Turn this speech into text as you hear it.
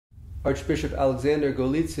Archbishop Alexander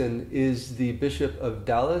Golitzin is the Bishop of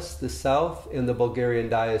Dallas, the South, in the Bulgarian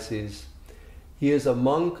Diocese. He is a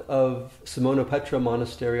monk of Simonopetritul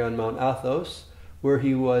monastery on Mount Athos, where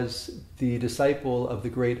he was the disciple of the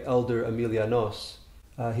great elder Emilianos.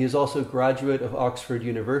 He is also a graduate of Oxford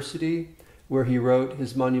University, where he wrote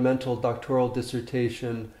his monumental doctoral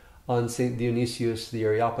dissertation on St. Dionysius the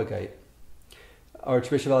Areopagite.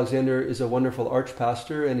 Archbishop Alexander is a wonderful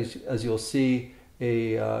archpastor, and he's, as you'll see,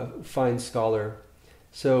 a fine scholar.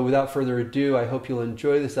 So without further ado, I hope you'll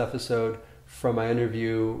enjoy this episode from my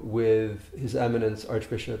interview with His Eminence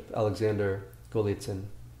Archbishop Alexander Golitzin.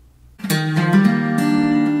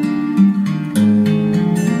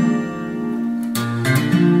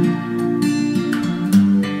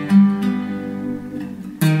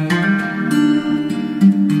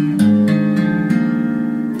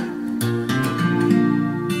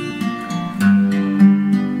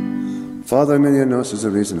 Father Emilianos is the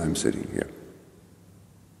reason I'm sitting here.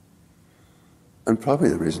 And probably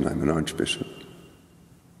the reason I'm an archbishop,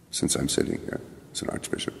 since I'm sitting here as an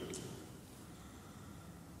archbishop.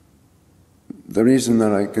 The reason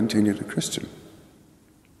that I continued a Christian.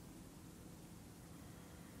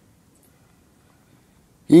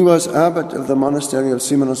 He was abbot of the monastery of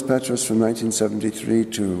Simonopetritul from 1973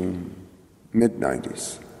 to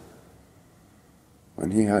mid-90s,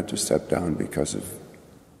 when he had to step down because of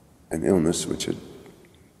an illness which had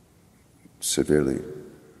severely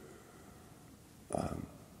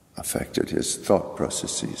affected his thought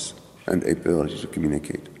processes and ability to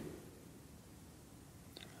communicate.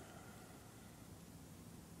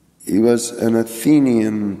 He was an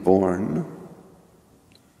Athenian born.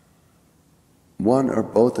 One or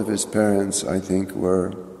both of his parents, I think,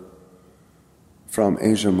 were from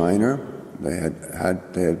Asia Minor. They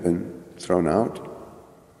had been thrown out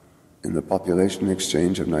in the population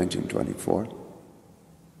exchange of 1924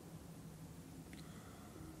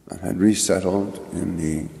 and had resettled in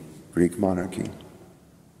the Greek monarchy.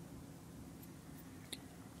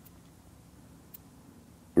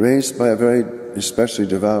 Raised by a very especially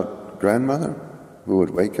devout grandmother who would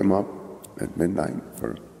wake him up at midnight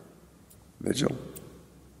for vigil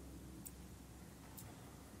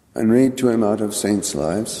and read to him out of saints'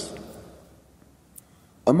 lives,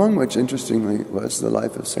 among which, interestingly, was the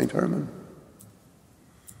life of St. Herman,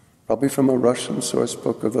 probably from a Russian source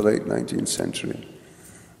book of the late 19th century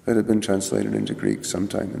that had been translated into Greek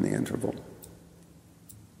sometime in the interval.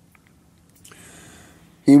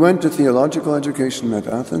 He went to theological education at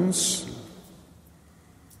Athens,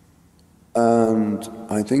 and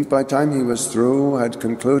I think by the time he was through had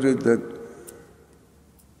concluded that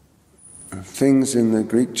things in the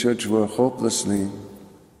Greek church were hopelessly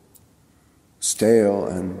stale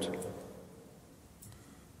and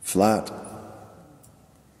flat,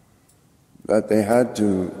 that they had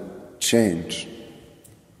to change.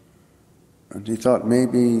 And he thought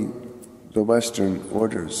maybe the Western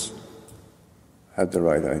orders had the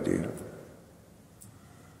right idea.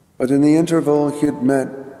 But in the interval, he had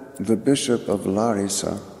met the Bishop of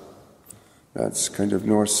Larissa, that's kind of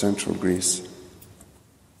north-central Greece,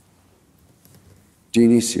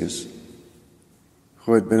 Dionysius,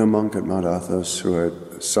 who had been a monk at Mount Athos, who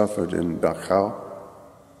had suffered in Dachau,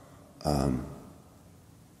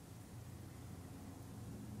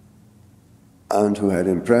 and who had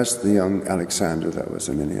impressed the young Alexander, that was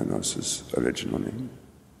Emilianos' original name,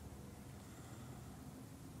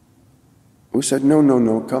 who said,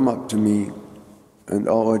 no, come up to me and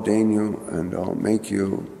I'll ordain you and I'll make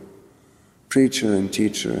you preacher and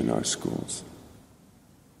teacher in our schools.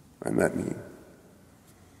 And let me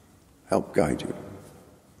help guide you.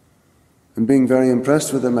 And being very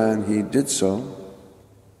impressed with the man, he did so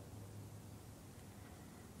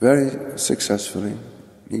very successfully.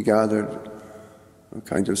 He gathered a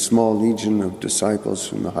kind of small legion of disciples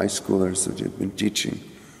from the high schoolers that he had been teaching,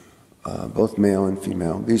 both male and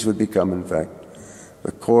female. These would become, in fact,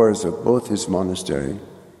 the cores of both his monastery,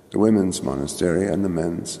 the women's monastery and the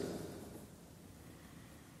men's.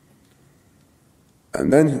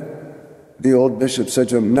 And then the old bishop said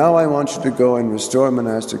to him, now I want you to go and restore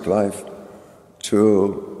monastic life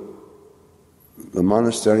to the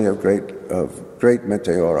monastery of Great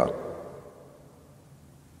Meteora,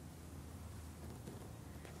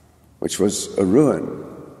 which was a ruin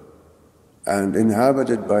and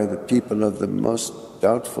inhabited by the people of the most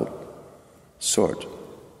doubtful sort.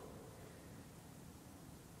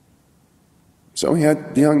 So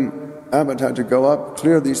the young abbot had to go up,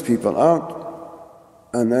 clear these people out,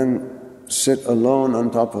 and then sit alone on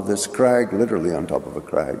top of this crag, literally on top of a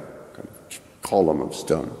crag, kind of column of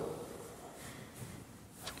stone,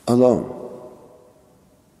 alone.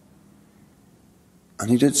 And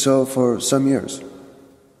he did so for some years,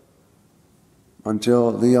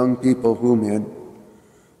 until the young people whom he had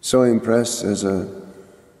so impressed as a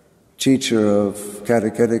teacher of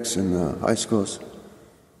catechetics in the high schools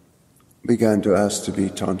began to ask to be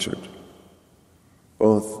tonsured,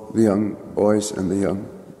 both the young boys and the young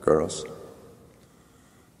girls.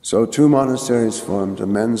 So 2 monasteries formed, a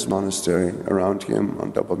men's monastery around him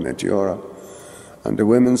on top of Meteora, and a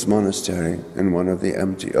women's monastery in one of the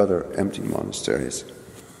other empty monasteries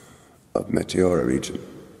of Meteora region.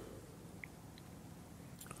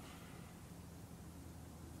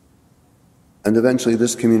 And eventually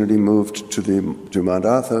this community moved to Mount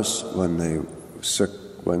Athos when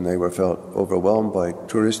they were felt overwhelmed by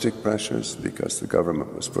touristic pressures, because the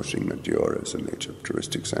government was pushing Meteora as a major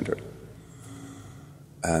touristic center.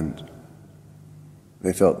 And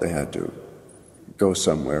they felt they had to go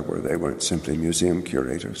somewhere where they weren't simply museum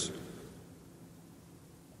curators,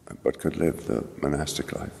 but could live the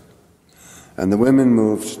monastic life. And the women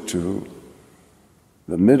moved to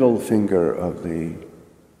the middle finger of the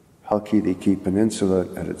Halkidiki Peninsula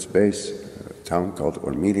at its base, a town called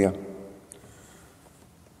Ormilia,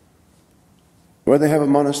 where they have a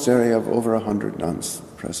monastery of over 100 nuns in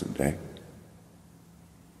the present day.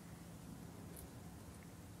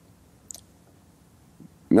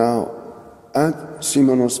 Now, at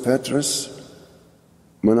Simonopetritul,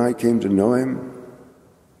 when I came to know him,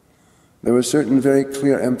 there were certain very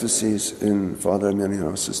clear emphases in Father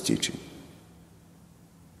Emilianos' teaching.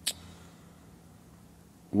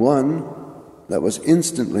 One that was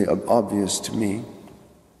instantly obvious to me: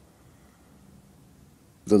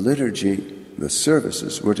 the liturgy, the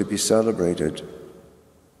services, were to be celebrated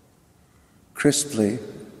crisply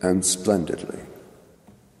and splendidly.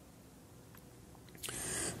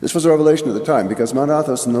 This was a revelation at the time, because Mount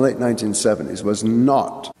Athos in the late 1970s was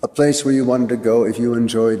not a place where you wanted to go if you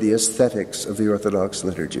enjoyed the aesthetics of the Orthodox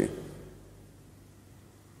liturgy.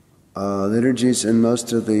 Liturgies in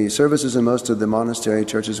most of the services in most of the monastery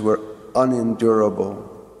churches were unendurable,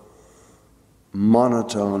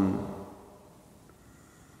 monotone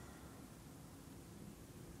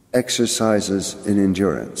exercises in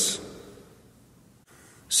endurance.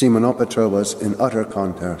 Simonopetritul was in utter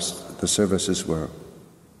contrast. The services were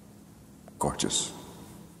gorgeous,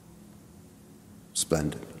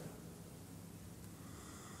 splendid.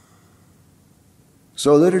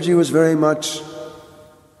 So liturgy was very much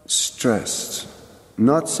stressed,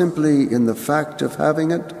 not simply in the fact of having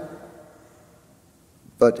it,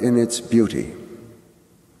 but in its beauty,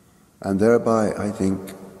 and thereby, I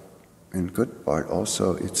think, in good part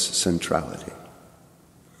also its centrality.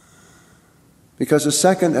 Because the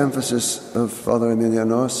second emphasis of Father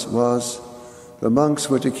Emilianos was the monks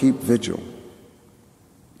were to keep vigil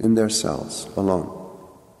in their cells, alone,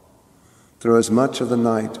 through as much of the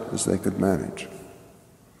night as they could manage,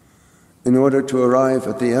 in order to arrive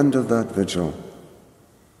at the end of that vigil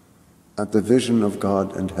at the vision of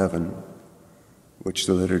God and heaven, which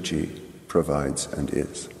the liturgy provides and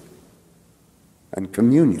is, and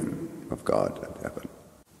communion of God and heaven.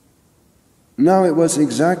 Now it was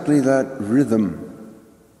exactly that rhythm,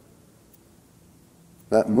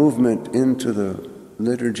 that movement into the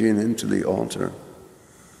liturgy and into the altar,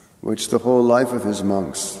 which the whole life of his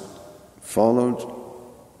monks followed,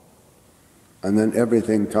 and then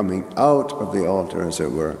everything coming out of the altar, as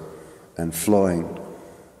it were, and flowing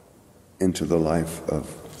into the life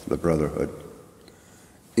of the brotherhood.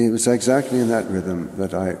 It was exactly in that rhythm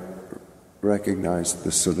that I recognized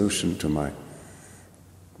the solution to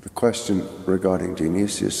the question regarding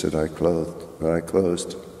Dionysius that I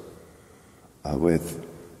closed with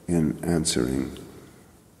in answering,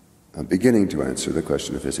 beginning to answer the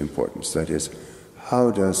question of his importance. That is,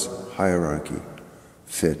 how does hierarchy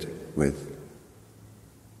fit with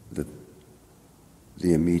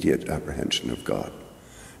the immediate apprehension of God?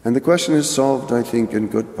 And the question is solved, I think, in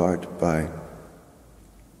good part by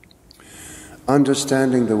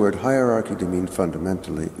understanding the word hierarchy to mean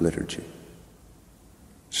fundamentally liturgy,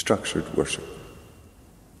 structured worship.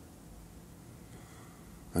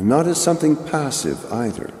 And not as something passive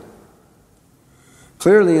either.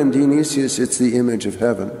 Clearly in Dionysius it's the image of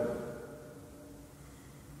heaven.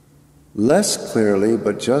 Less clearly,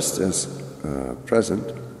 but just as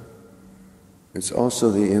present, it's also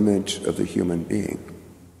the image of the human being,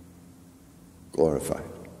 glorified.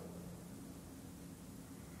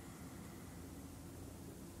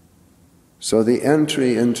 So the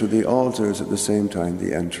entry into the altar is at the same time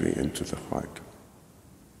the entry into the heart.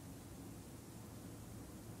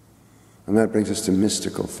 And that brings us to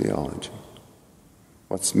mystical theology.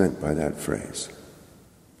 What's meant by that phrase?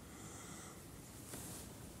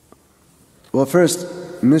 Well,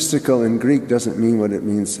 first, mystical in Greek doesn't mean what it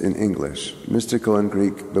means in English. Mystical in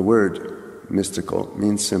Greek, the word mystical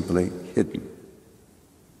means simply hidden.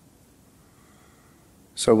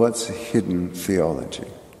 So what's hidden theology?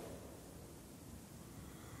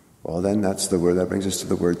 Well, then that's the word that brings us to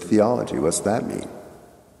the word theology. What's that mean?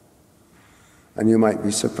 And you might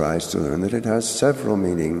be surprised to learn that it has several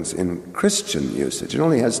meanings in Christian usage. It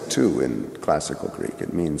only has two in classical Greek.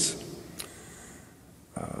 It means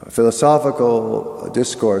philosophical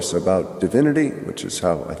discourse about divinity, which is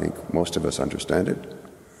how I think most of us understand it,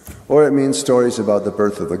 or it means stories about the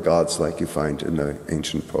birth of the gods like you find in the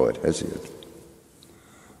ancient poet Hesiod.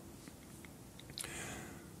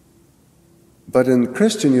 But in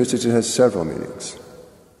Christian usage it has several meanings.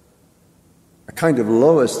 A kind of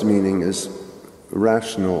lowest meaning is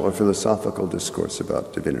rational or philosophical discourse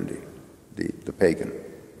about divinity, the pagan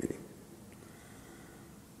meaning.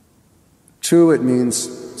 Two, it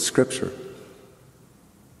means Scripture.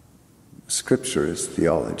 Scripture is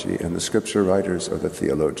theology, and the Scripture writers are the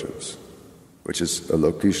theologians, which is a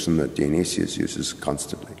locution that Dionysius uses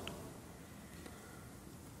constantly.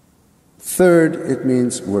 Third, it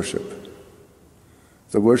means worship.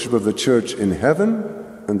 The worship of the church in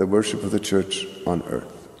heaven and the worship of the church on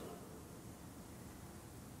earth.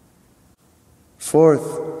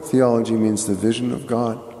 Fourth, theology means the vision of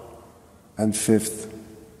God. And fifth,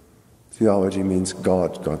 theology means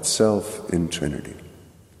God, God's self in Trinity.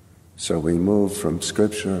 So we move from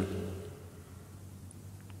Scripture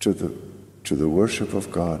to the worship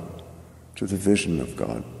of God, to the vision of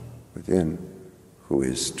God within, who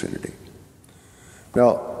is Trinity.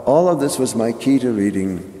 Now, all of this was my key to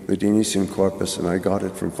reading the Dionysian corpus, and I got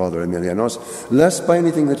it from Father Emilianos, less by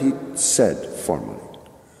anything that he said formally.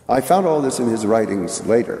 I found all this in his writings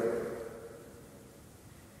later.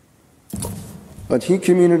 But he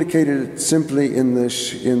communicated it simply in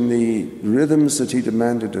the rhythms that he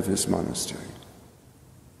demanded of his monastery.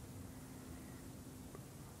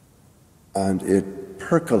 And it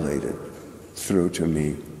percolated through to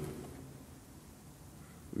me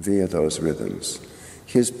via those rhythms.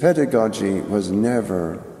 His pedagogy was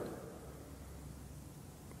never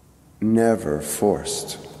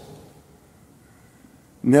forced.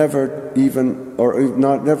 Never even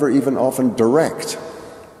often direct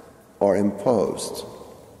or imposed,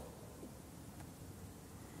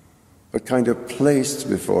 but kind of placed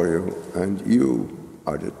before you, and you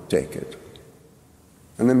are to take it.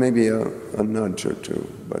 And then maybe a nudge or two,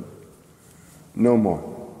 but no more.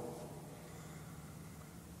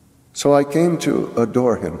 So I came to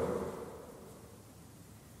adore him.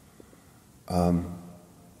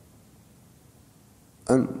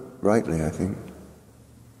 And rightly, I think.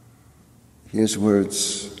 His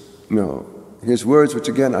words, which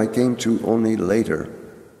again I came to only later,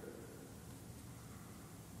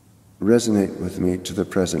 resonate with me to the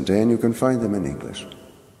present day, and you can find them in English,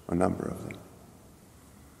 a number of them.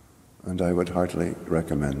 And I would heartily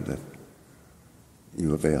recommend that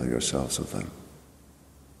you avail yourselves of them.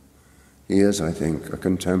 He is, I think, a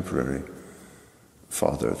contemporary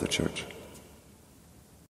father of the Church.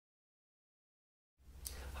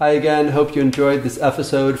 Hi again, hope you enjoyed this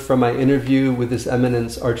episode from my interview with His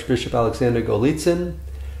Eminence Archbishop Alexander Golitzin.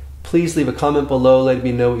 Please leave a comment below letting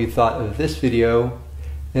me know what you thought of this video,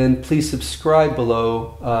 and please subscribe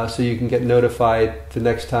below so you can get notified the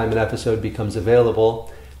next time an episode becomes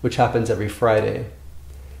available, which happens every Friday.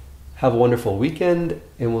 Have a wonderful weekend,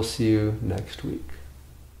 and we'll see you next week.